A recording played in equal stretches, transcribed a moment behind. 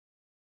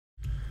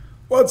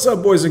What's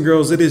up, boys and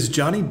girls? It is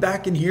Johnny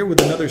back in here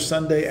with another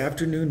Sunday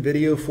afternoon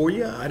video for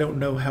you. I don't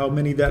know how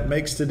many that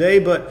makes today,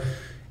 but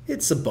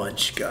it's a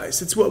bunch,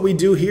 guys. It's what we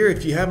do here.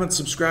 If you haven't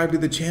subscribed to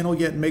the channel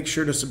yet, make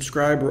sure to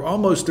subscribe. We're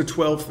almost to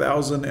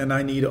 12,000, and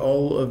I need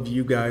all of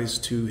you guys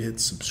to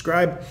hit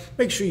subscribe.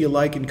 Make sure you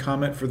like and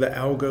comment for the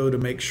algo to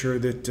make sure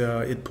that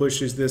it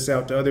pushes this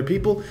out to other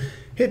people.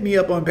 Hit me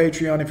up on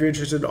Patreon if you're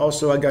interested.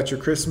 Also, I got your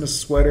Christmas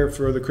sweater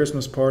for the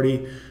Christmas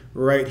party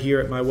right here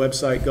at my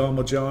website, Gone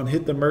with John.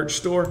 Hit the merch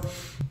store.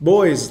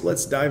 Boys,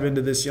 let's dive into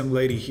this young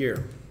lady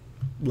here.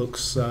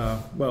 Looks,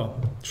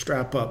 well,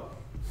 strap up.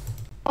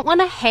 I don't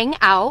want to hang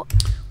out.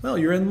 Well,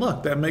 you're in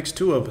luck. That makes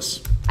two of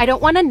us. I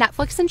don't want to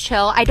Netflix and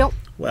chill. I don't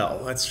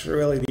Well, that's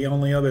really the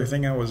only other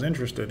thing I was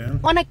interested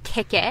in. want to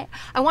kick it.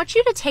 I want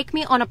you to take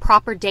me on a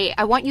proper date.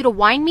 I want you to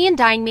wine me and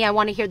dine me. I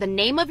want to hear the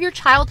name of your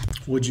child.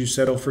 Would you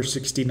settle for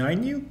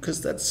 69 you?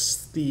 Because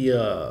that's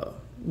the,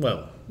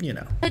 well, you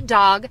know. A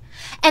dog.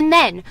 And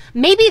then,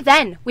 maybe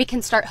then we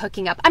can start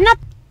hooking up. I'm not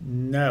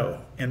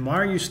No. And why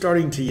are you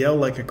starting to yell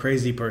like a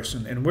crazy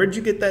person? And where'd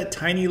you get that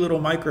tiny little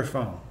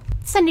microphone?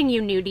 sending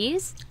you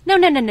nudies. No.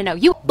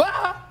 You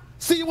Bye.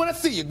 See you when I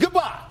see you.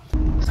 Goodbye.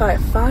 So I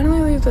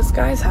finally leave this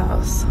guy's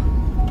house.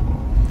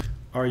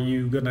 Are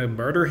you going to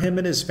murder him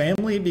and his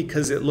family?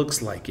 Because it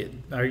looks like it.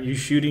 Are you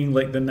shooting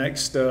like the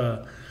next,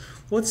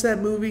 what's that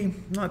movie?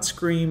 Not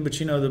Scream, but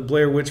you know, the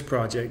Blair Witch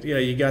Project. Yeah,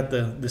 you got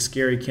the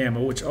scary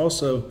camo, which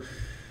also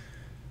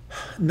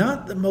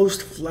not the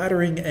most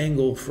flattering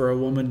angle for a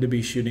woman to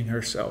be shooting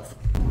herself.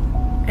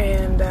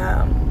 And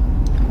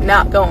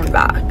not going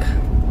back.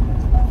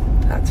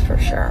 That's for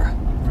sure.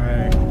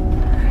 Right.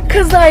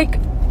 Cause like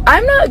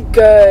I'm not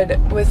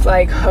good with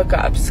like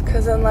hookups.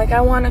 Cause I'm like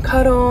I want to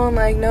cuddle and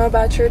like know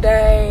about your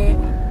day.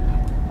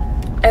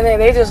 And then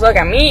they just look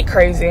at me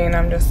crazy, and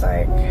I'm just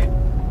like.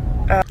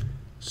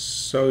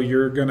 So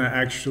you're going to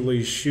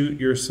actually shoot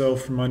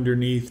yourself from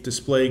underneath,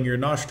 displaying your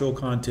nostril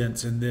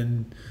contents, and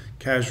then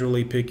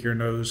casually pick your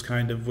nose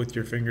kind of with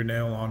your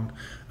fingernail on.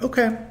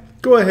 Okay,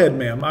 go ahead,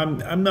 ma'am.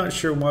 I'm not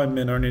sure why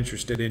men aren't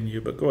interested in you,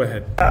 but go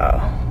ahead.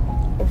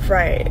 Oh,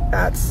 right.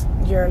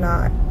 You're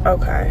not.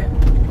 Okay.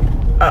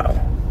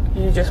 Oh,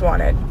 you just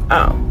wanted.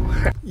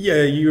 Oh.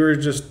 Yeah, you're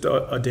just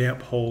a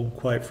damp hole,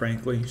 quite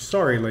frankly.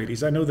 Sorry,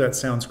 ladies. I know that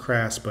sounds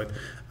crass, but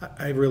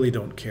I really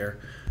don't care.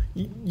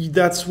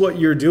 That's what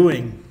you're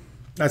doing.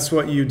 That's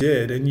what you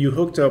did. And you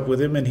hooked up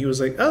with him, and he was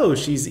like, oh,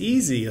 she's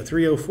easy, a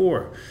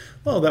 304.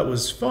 Well, that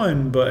was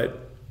fun,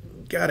 but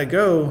gotta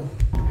go.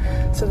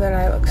 So then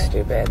I look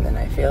stupid, and then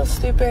I feel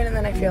stupid, and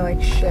then I feel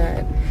like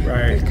shit.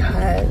 Right.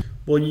 Because.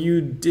 Well,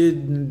 you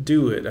didn't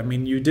do it. I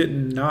mean, you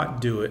didn't not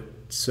do it.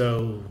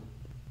 So,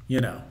 you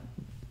know,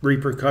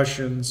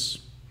 repercussions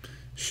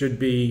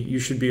you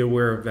should be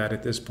aware of that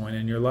at this point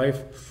in your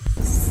life.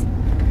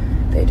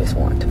 They just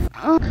want to.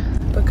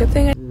 But good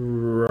thing I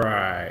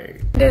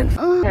Right. didn't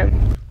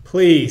him.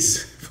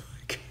 Please.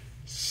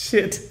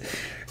 Shit.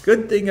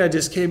 Good thing I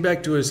just came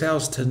back to his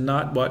house to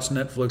not watch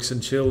Netflix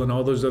and chill and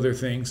all those other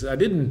things. We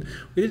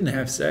didn't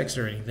have sex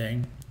or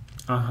anything.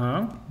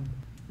 Uh-huh.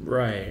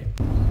 Right.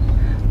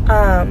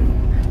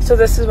 So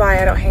this is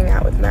why I don't hang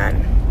out with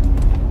men.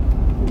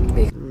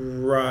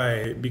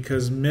 Right,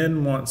 because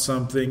men want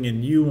something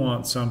and you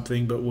want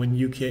something, but when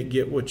you can't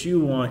get what you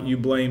want, you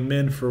blame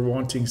men for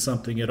wanting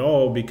something at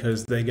all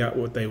because they got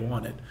what they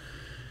wanted.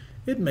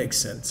 It makes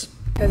sense.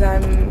 Because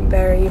I'm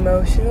very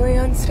emotionally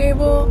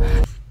unstable.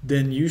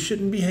 Then you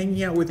shouldn't be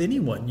hanging out with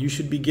anyone. You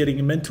should be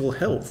getting mental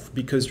health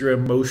because you're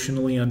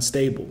emotionally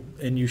unstable,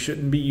 and you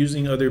shouldn't be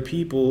using other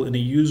people in a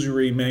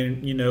usury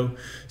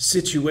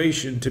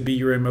situation to be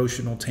your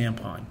emotional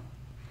tampon.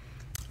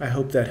 I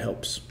hope that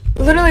helps.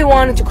 Literally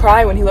wanted to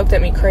cry when he looked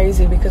at me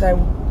crazy because I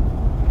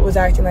was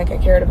acting like I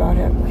cared about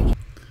him. Like,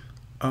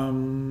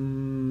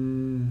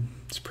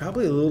 it's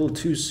probably a little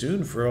too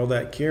soon for all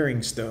that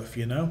caring stuff,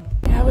 you know?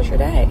 how was your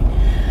day?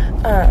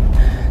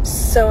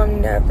 So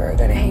I'm never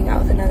gonna hang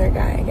out with another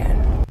guy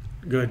again.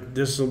 Good.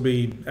 This will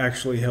be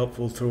actually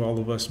helpful to all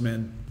of us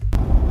men.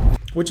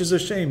 Which is a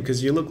shame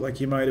because you look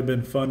like you might have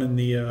been fun in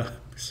the,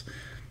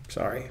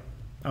 sorry.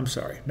 I'm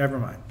sorry. Never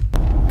mind.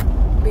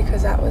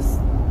 Because that was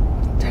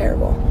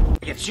terrible.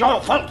 It's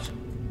your fault.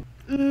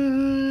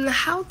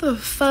 How the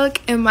fuck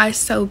am I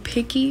so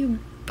picky,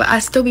 but I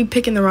still be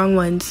picking the wrong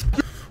ones?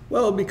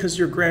 Well, because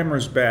your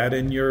grammar's bad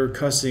and you're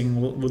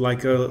cussing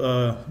like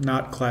a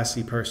not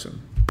classy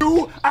person.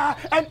 You are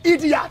an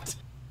idiot.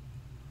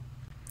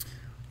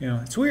 You know,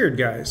 it's weird,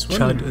 guys.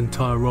 Chad and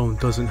Tyrone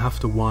doesn't have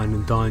to wine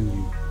and dine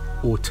you,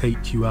 or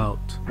take you out,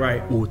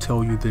 Right. or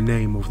tell you the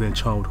name of their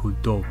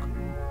childhood dog.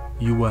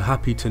 You were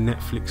happy to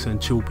Netflix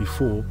and chill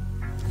before.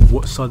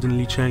 What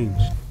suddenly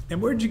changed?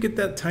 And where'd you get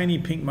that tiny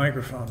pink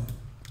microphone?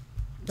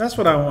 That's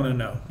what I want to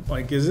know.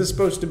 Like, is this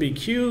supposed to be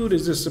cute?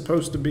 Is this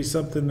supposed to be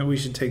something that we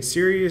should take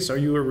serious? Are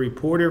you a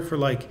reporter for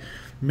like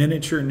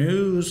miniature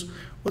news?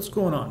 What's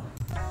going on?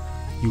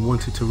 You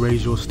wanted to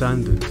raise your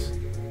standards.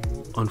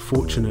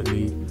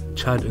 Unfortunately,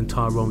 Chad and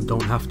Tyrone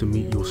don't have to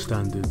meet your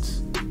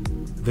standards.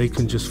 they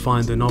can just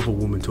find another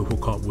woman to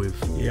hook up with,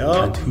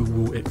 Yup. and who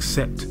will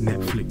accept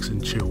Netflix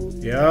and chill.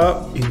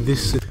 Yep. In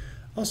this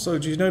Also,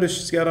 did you notice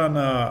she's got on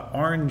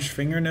orange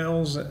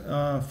fingernails,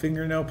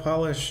 fingernail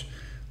polish,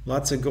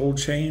 lots of gold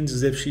chains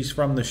as if she's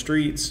from the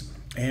streets,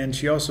 and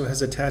she also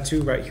has a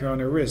tattoo right here on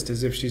her wrist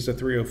as if she's a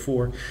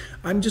 304.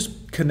 I'm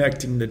just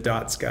connecting the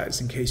dots,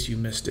 guys, in case you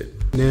missed it.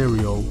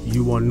 scenario,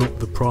 you are not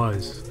the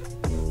prize.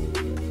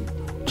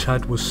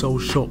 Chad was so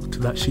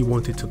shocked that she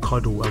wanted to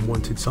cuddle and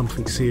wanted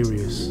something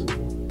serious.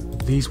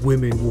 These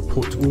women will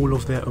put all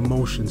of their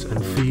emotions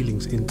and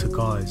feelings into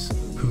guys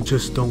who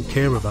just don't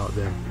care about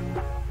them,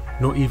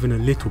 not even a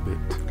little bit.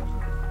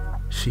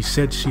 She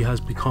said she has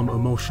become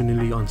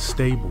emotionally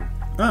unstable.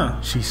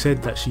 She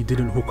said that she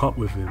didn't hook up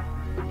with him.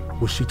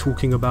 Was she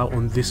talking about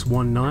on this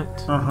one night?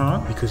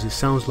 Because it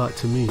sounds like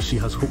to me she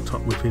has hooked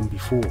up with him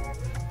before.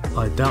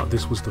 I doubt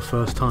this was the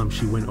first time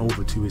she went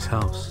over to his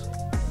house.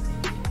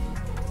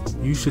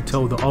 You should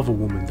tell the other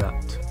woman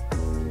that.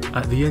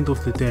 At the end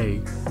of the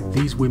day,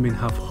 these women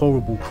have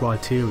horrible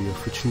criteria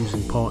for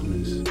choosing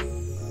partners.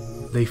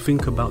 They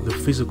think about the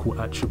physical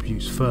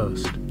attributes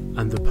first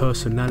and the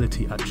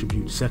personality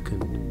attributes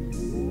second.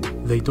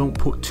 They don't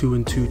put two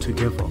and two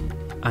together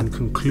and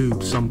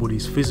conclude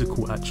somebody's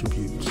physical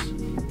attributes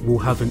will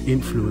have an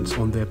influence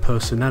on their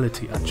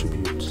personality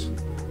attributes.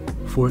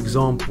 For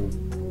example,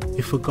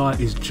 if a guy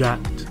is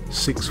jacked,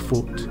 6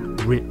 foot,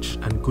 rich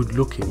and good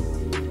looking,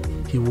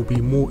 he will be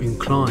more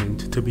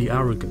inclined to be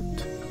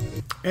arrogant.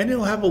 And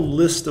he'll have a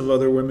list of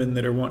other women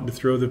that are wanting to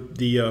throw the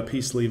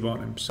peace sleeve on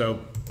him. So,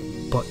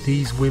 But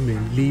these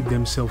women lead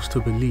themselves to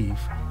believe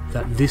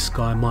that this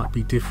guy might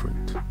be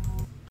different,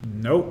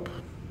 nope.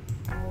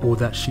 or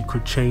that she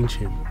could change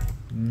him.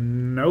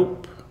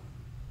 Nope.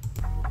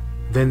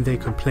 Then they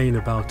complain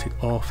about it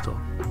after,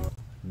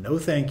 No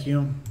thank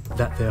you.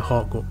 that their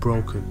heart got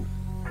broken.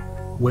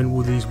 When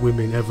will these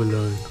women ever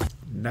learn?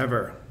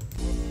 Never.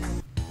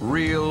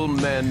 Real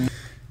men.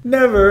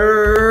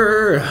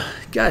 Never.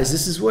 Guys,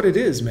 this is what it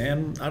is,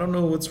 man. I don't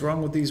know what's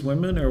wrong with these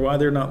women or why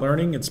they're not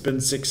learning. It's been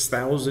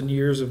 6,000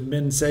 years of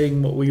men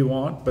saying what we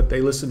want, but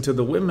they listen to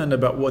the women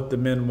about what the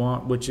men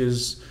want, which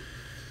is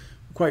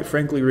quite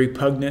frankly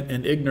repugnant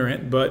and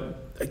ignorant, but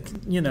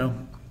you know,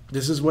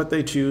 this is what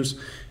they choose.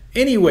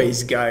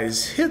 Anyways,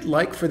 guys, hit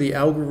like for the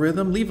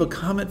algorithm. Leave a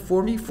comment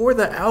for me for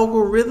the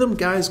algorithm.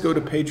 Guys, go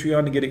to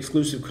Patreon to get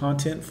exclusive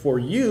content for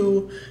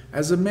you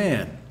as a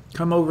man.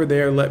 Come over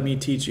there. Let me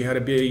teach you how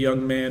to be a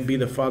young man, be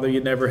the father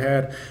you never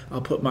had.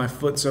 I'll put my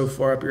foot so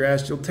far up your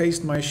ass, you'll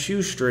taste my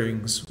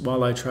shoestrings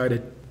while I try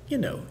to, you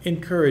know,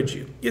 encourage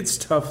you. It's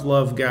tough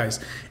love, guys.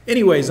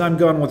 Anyways, I'm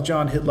Gone with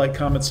John. Hit like,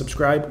 comment,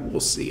 subscribe. We'll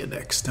see you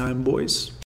next time, boys.